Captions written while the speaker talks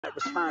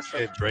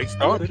responsive. And Drake Look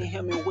started at it.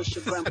 him and wish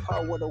your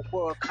grandpa would have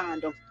wore a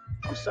condom.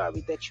 I'm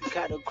sorry that you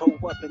gotta grow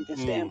up and then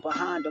stand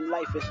behind him.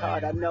 Life is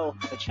hard, I know.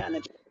 The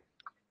challenge.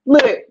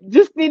 Look,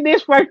 just in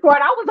this first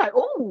part, I was like,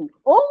 ooh,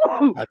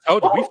 ooh, I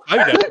told you we ooh.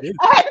 fight after this.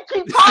 I had to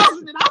keep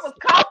pausing and I was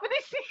coughing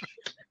and shit.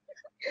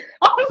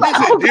 I was They like,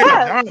 said, oh dear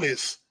God.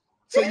 Adonis.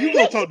 So you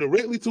gonna talk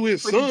directly to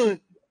his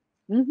son?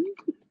 Mhm.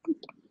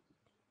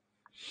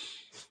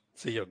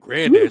 See your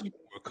granddad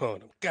were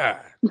calling him.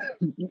 God.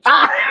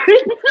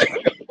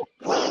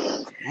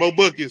 Mo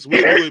Buckets,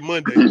 we'll do it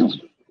Monday.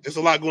 There's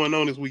a lot going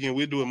on this weekend.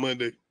 We'll do it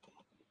Monday.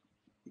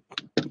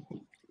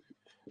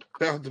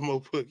 Shout out to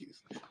Mo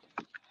Buckets.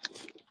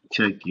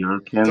 Check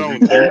your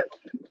Kendrick Tony. hat.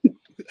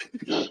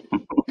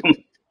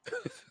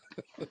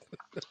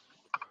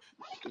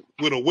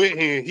 With a wet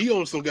hand, he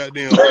on some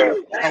goddamn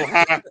how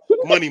high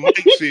money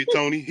Mike shit,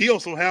 Tony. He on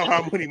some how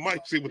high money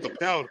Mike shit with the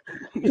powder.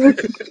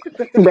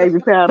 Baby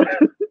powder.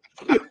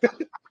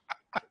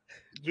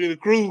 Gina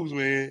Cruz,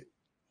 man.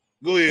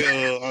 Go ahead,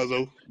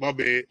 Ozzo. My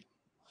bad.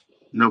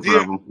 No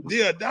problem.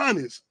 Dear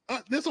Adonis.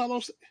 That's all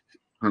I'm saying.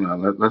 Hold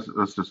on,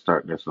 let's just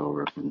start this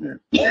over from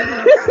here.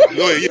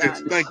 Go ahead,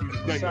 yes. Thank you.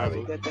 Thank you, Sorry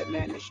Ozzo. that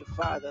man is your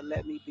father.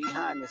 Let me be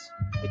honest.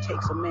 It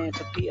takes a man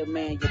to be a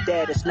man. Your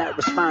dad is not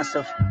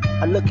responsive.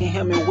 I look at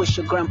him and wish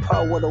your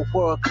grandpa would have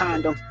wore a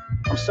condom.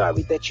 I'm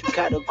sorry that you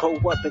gotta grow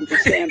up and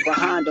stand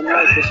behind him.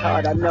 Life is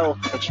hard, I know.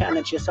 The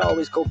challenge is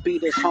always go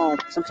beat us home.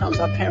 Sometimes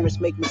our parents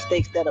make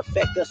mistakes that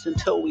affect us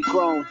until we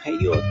grown. Hey,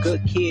 you're a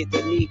good kid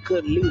that need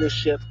good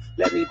leadership.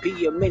 Let me be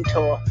your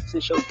mentor,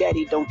 since your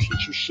daddy don't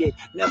teach you shit.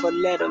 Never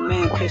let a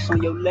man piss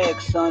on your leg,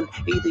 son.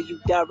 Either you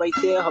die right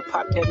there or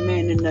pop that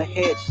man in the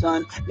head,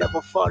 son.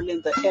 Never fall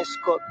in the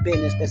escort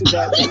business, that's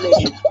bad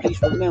religion.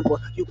 Please remember,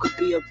 you could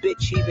be a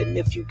bitch even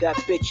if you got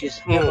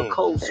bitches. Never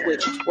code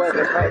switch,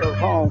 whether right or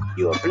wrong.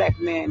 You're a black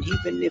man,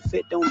 even if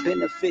it don't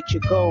benefit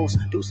your goals.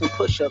 Do some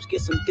push-ups,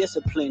 get some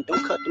discipline.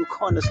 Don't cut them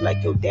corners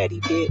like your daddy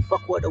did.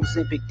 Fuck what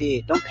Ozempic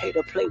did. Don't pay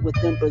to play with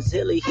them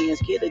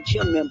Brazilians. Get a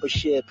gym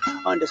membership.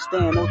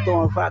 Understand, no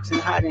throwing rocks and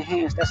hiding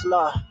hands, that's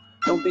law.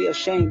 Don't be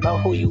ashamed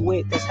about who you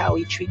with, that's how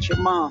he treats your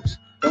moms.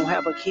 Don't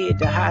have a kid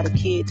to hide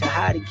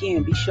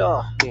again, be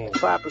sure.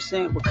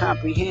 5% will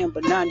comprehend,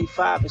 but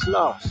 95 is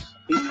lost.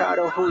 Be proud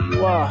of who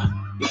you are.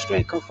 Your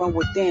strength come from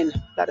within.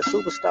 Lot of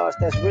superstars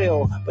that's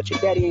real, but your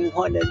daddy ain't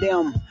one of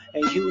them.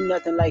 And you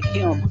nothing like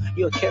him.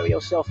 You'll carry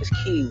yourself as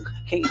king.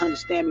 Can't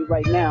understand me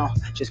right now.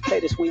 Just play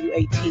this when you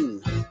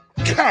 18.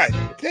 God,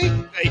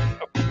 damn.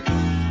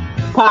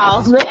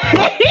 Pause,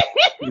 man.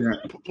 Yeah.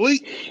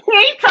 Please.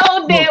 He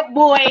told that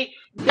boy,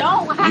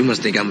 don't You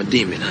must think I'm a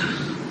demon,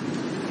 huh?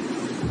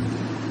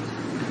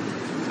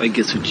 I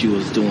guess what you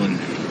was doing,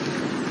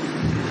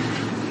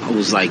 I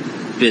was like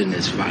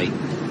business fight.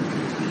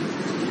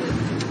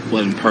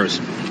 Wasn't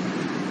personal.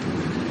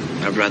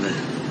 My brother,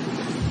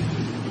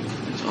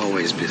 it's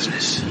always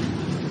business.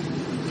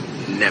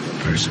 Never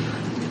personal.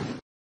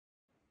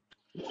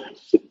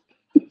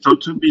 So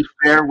to be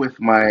fair with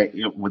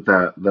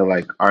the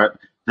like art,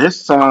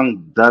 this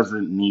song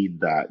doesn't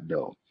need that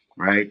though,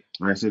 right?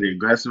 When I say the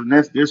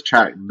aggressiveness, this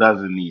track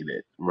doesn't need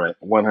it, right?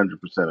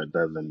 100% it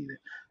doesn't need it.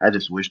 I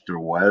just wish there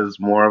was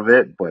more of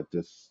it, but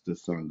this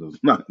song does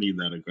not need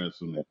that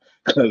aggressiveness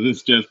because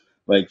it's just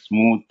like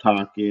smooth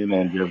talking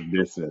and just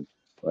dissing.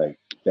 Like,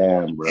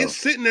 damn, It's bro.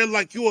 sitting there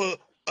like you're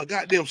a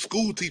goddamn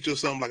school teacher or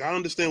something. Like, I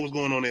understand what's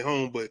going on at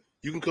home, but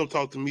you can come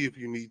talk to me if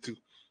you need to.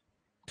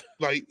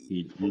 Like,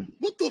 He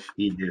what the?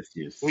 he dissed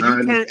your When you son.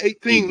 turn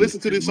He 18, listen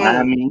dissed to your this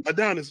song. mommy.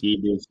 Adonis, He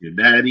dissed your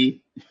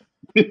daddy.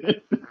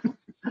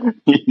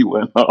 He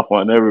went off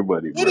on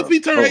everybody, what if bro. he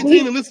turned Come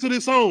 18 on. and listen to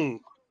this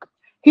song?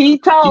 He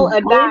told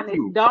He told Adonis,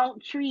 you.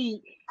 don't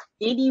treat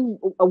any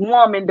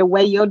woman the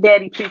way your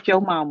daddy treats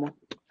your mama.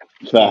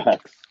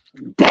 Facts.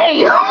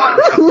 Damn.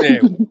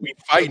 Man, we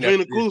fighting after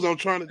Adrena this. Cruz, I'm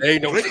trying to. There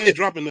ain't no Drake ain't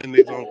dropping nothing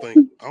next, I don't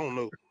think. I don't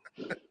know.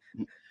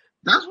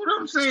 That's what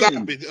I'm Stop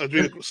saying. it,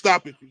 Adrena Cruz.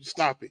 Stop it.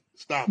 Stop it.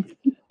 Stop it.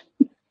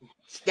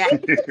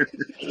 Stop it.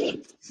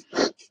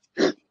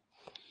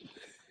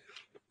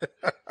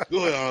 Go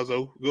ahead,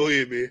 Ozzo. Go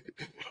ahead, man.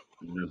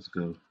 Let's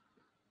go.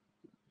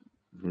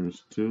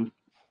 Verse 2.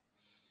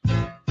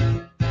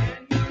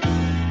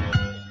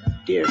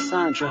 Dear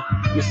Sandra,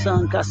 your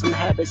son got some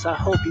habits, I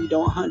hope you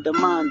don't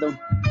undermine them.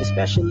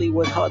 Especially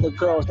with other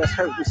girls that's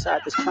hurt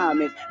inside this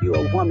climate. You're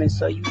a woman,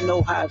 so you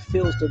know how it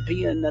feels to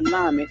be in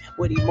alignment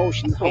with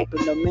emotions,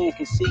 hoping a man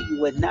can see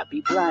you and not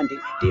be blinded.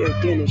 Dear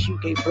Dennis, you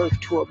gave birth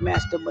to a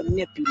master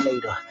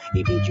manipulator.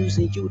 Even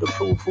using you to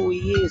prove who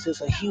he is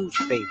a huge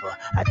favor.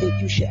 I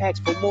think you should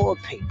ask for more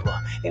paper,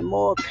 and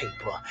more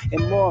paper,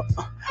 and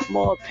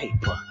more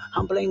paper.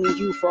 I'm blaming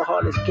you for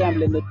all his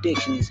gambling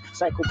addictions,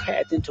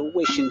 psychopath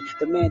intuition,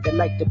 the man that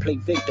liked to play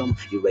victim.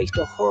 You raised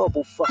a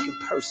horrible fucking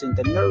person.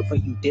 The nerve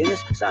of you,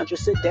 Dennis. Sandra,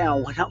 sit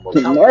down. What I'm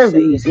about to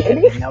say is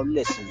heavy. Now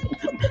listen.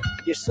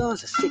 Your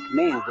son's a sick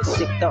man with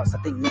sick thoughts. I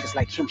think niggas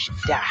like him should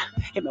die.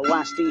 Him and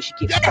Weinstein should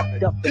get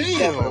fucked up and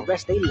dead for the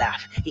rest of their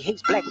life. He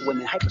hates black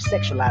women,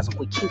 hypersexualize them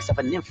with kinks of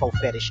an info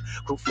fetish.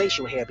 Grew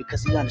facial hair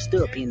because he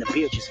understood being the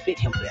beard just fit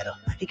him better.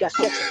 He got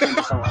sex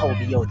offenders on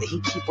OVO that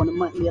he keep on the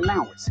monthly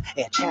allowance.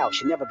 A child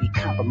should never be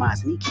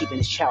compromised, and he keeping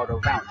his child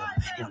around him.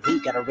 And we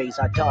gotta raise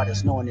our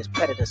daughters knowing there's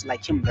predators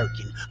like him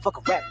lurking. Fuck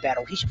a rap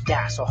battle, he should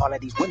die so all of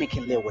these women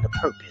can live with a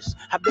purpose.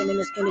 I've been in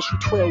this industry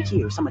 12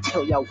 years. I'ma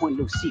tell y'all one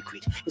little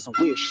secret. There's some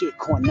weird shit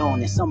going on,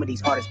 and some of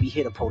these artists be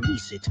here to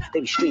police it.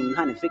 They be streaming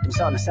 100 victims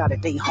on the side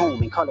of their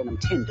home and calling them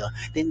tender.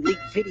 Then leak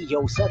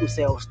videos of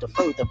themselves to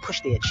further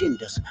push their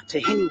agendas. To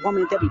any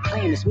woman that be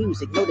playing this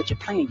music, know that you're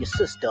playing your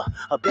sister,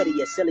 or better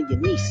yet, selling your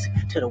niece.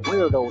 To the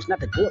weirdos, not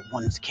the good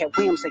ones. Cat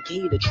Williams, I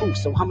give you the truth,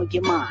 so I'ma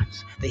get mine.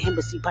 The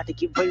embassy about to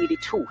get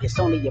raided too. It's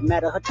only a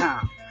matter of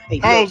time. Hey,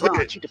 Lil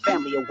Bron, keep the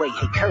family away.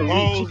 Hey, Curry,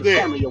 keep the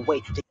family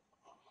away.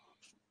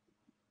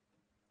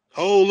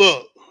 Hold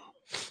up.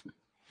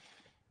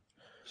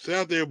 Shout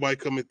out to everybody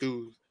coming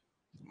through.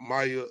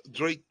 My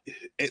Drake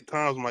at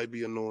times might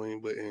be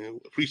annoying, but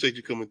appreciate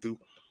you coming through.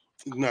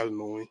 It's not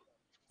annoying.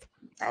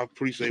 I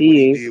appreciate what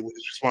he did with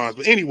his response.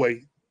 But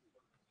anyway,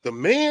 the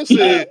man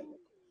said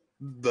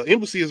the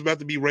embassy is about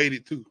to be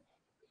raided too.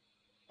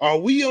 Are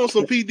we on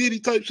some P. Diddy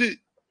type shit?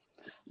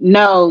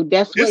 No,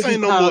 that's this what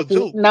ain't he no more calls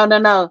joke.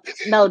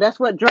 No, that's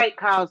what Drake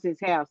calls his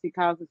house. He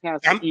calls his house.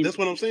 That's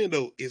what I'm saying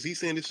though. Is he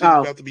saying this shit is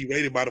about to be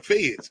raided by the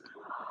feds?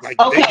 Like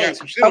okay, they got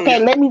some shit on you.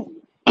 let me.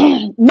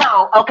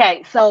 No,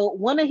 okay. So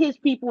one of his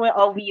people in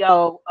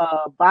OVO,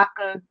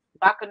 Baka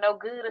No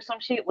Good or some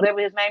shit, whatever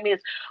his name is,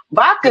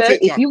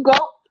 Baka. If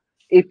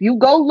you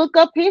go look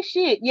up his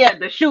shit, yeah,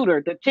 the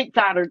shooter, the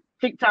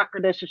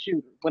TikToker that's a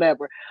shooter,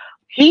 whatever.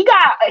 He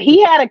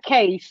had a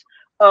case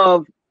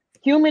of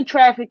human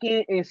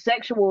trafficking and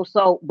sexual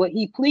assault, but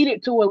he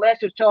pleaded to a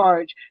lesser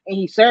charge and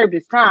he served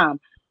his time.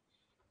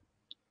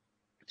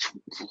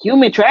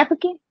 Human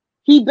trafficking?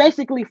 He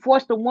basically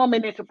forced a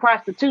woman into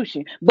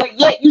prostitution, but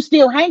yet you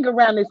still hang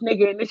around this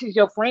nigga, and this is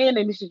your friend,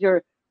 and this is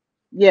your,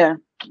 yeah.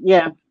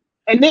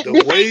 And this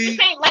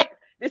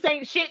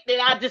ain't shit that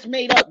I just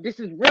made up. This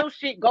is real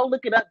shit. Go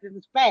look it up. This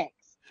is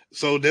facts.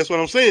 So that's what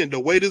I'm saying. The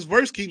way this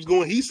verse keeps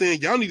going, he's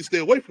saying y'all need to stay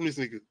away from this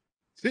nigga.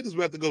 Shit is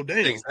about to go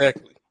down.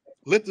 Exactly.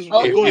 Let this.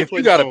 If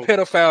you got a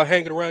pedophile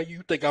hanging around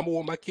you, think I'm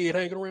want my kid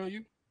hanging around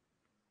you?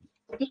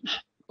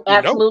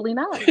 Absolutely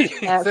not.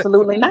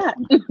 Absolutely not.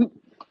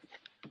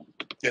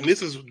 And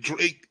this is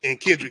Drake and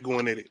Kendrick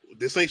going at it.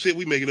 This ain't shit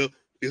we making up.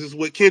 This is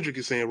what Kendrick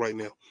is saying right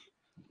now.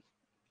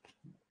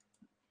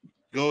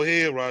 Go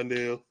ahead,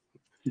 Rondell.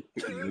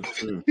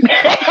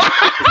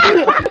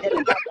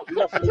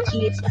 Lovely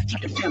kids,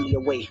 keep the family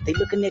away. They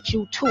looking at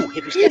you too.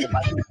 If you stand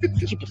by him,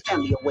 keep the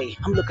family away.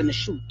 I'm looking to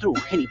shoot through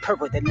any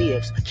pervert that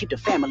lives. Keep the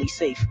family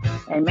safe.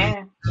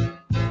 Amen.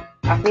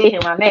 I feel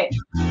him on that.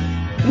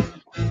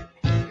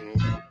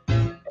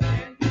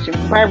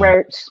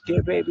 Perverts.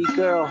 Dear baby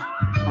girl,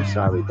 I'm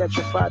sorry that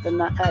your father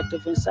not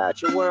active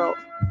inside your world.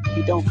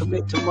 He don't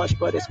commit to much,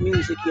 but it's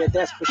music, yeah,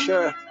 that's for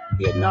sure.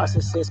 He a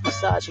narcissist,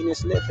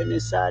 misogynist, living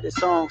inside his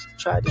songs.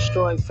 Try to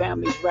destroy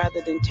families rather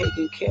than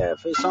taking care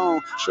of his own.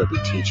 Should be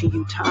teaching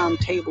you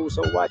timetables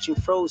or watching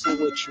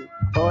Frozen with you.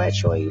 Or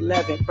at your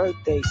 11th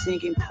birthday,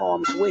 singing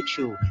poems with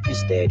you.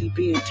 Instead, he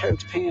being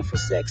Turks, paying for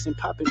sex and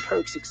popping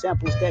perks,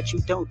 examples that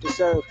you don't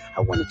deserve.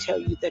 I want to tell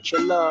you that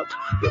you're loved,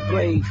 you're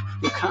brave,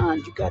 you're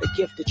kind. You got a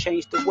gift to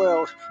change the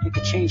world and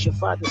can change your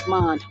father's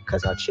mind.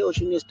 Cause our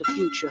children is the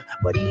future,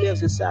 but he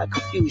lives inside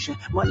confusion.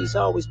 Money's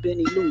always been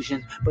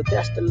illusion, but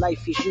that's the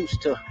life he's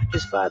used to.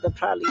 His father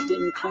probably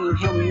didn't claim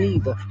him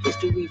neither.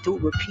 History do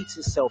repeats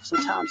itself.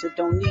 Sometimes it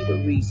don't need a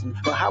reason.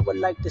 But I would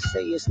like to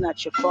say it's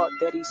not your fault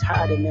that he's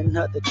hiding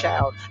another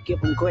child. Give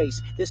him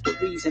grace. This the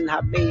reason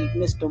I made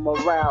Mr.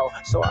 Morale.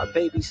 So our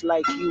babies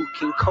like you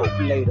can cope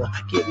later.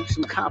 Give you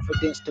some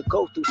confidence to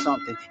go through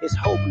something. It's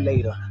hope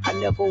later. I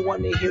never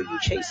want to hear you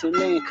chasing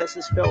man cause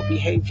it's felt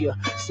behavior.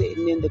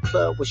 Sitting in the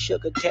club with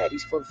sugar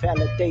daddies for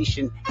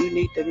validation. You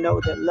need to know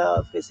that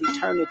love is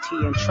eternity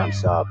and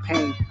trumps all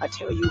pain. I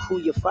tell you who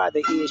your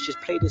father is,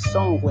 just play this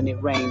song when it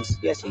rains.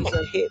 Yes, he's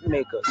a hit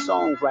maker,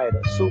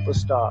 songwriter,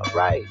 superstar,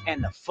 right?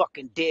 And a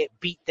fucking dead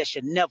beat that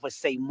should never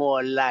say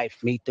more life.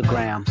 Meet the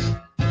Grams.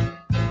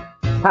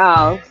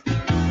 Pause.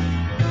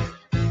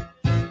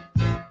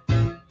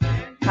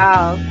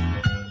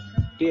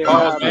 Dear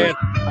man.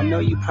 I know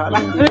you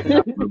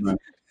probably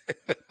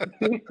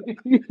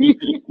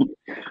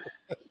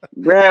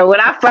Bro, when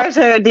I first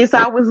heard this,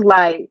 I was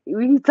like,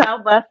 we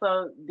talking about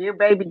some dear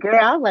baby girl.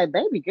 I was like,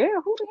 baby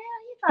girl, who the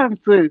hell are you talking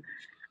to?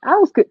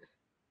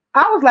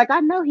 I was like, I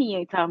know he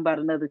ain't talking about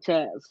another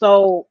child.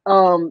 So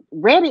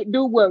Reddit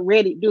do what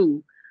Reddit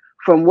do.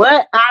 From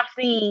what I've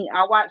seen,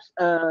 I watched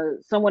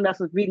someone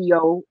else's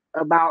video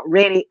about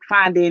Reddit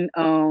finding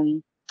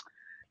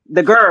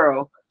the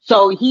girl.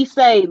 So he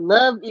say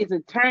love is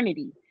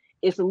eternity.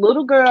 It's a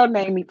little girl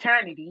named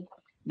Eternity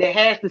that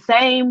has the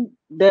same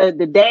the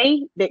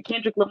day that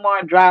Kendrick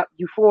Lamar dropped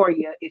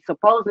Euphoria. It's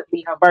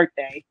supposedly her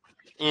birthday.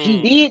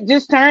 She did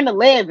just turn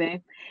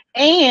 11.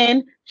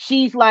 and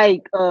she's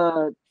like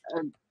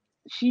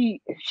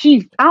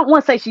she's I don't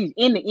want to say she's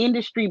in the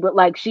industry, but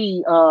like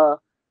she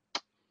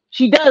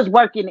does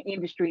work in the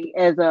industry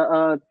as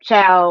a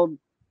child,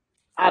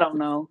 I don't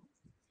know,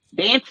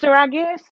 dancer, I guess.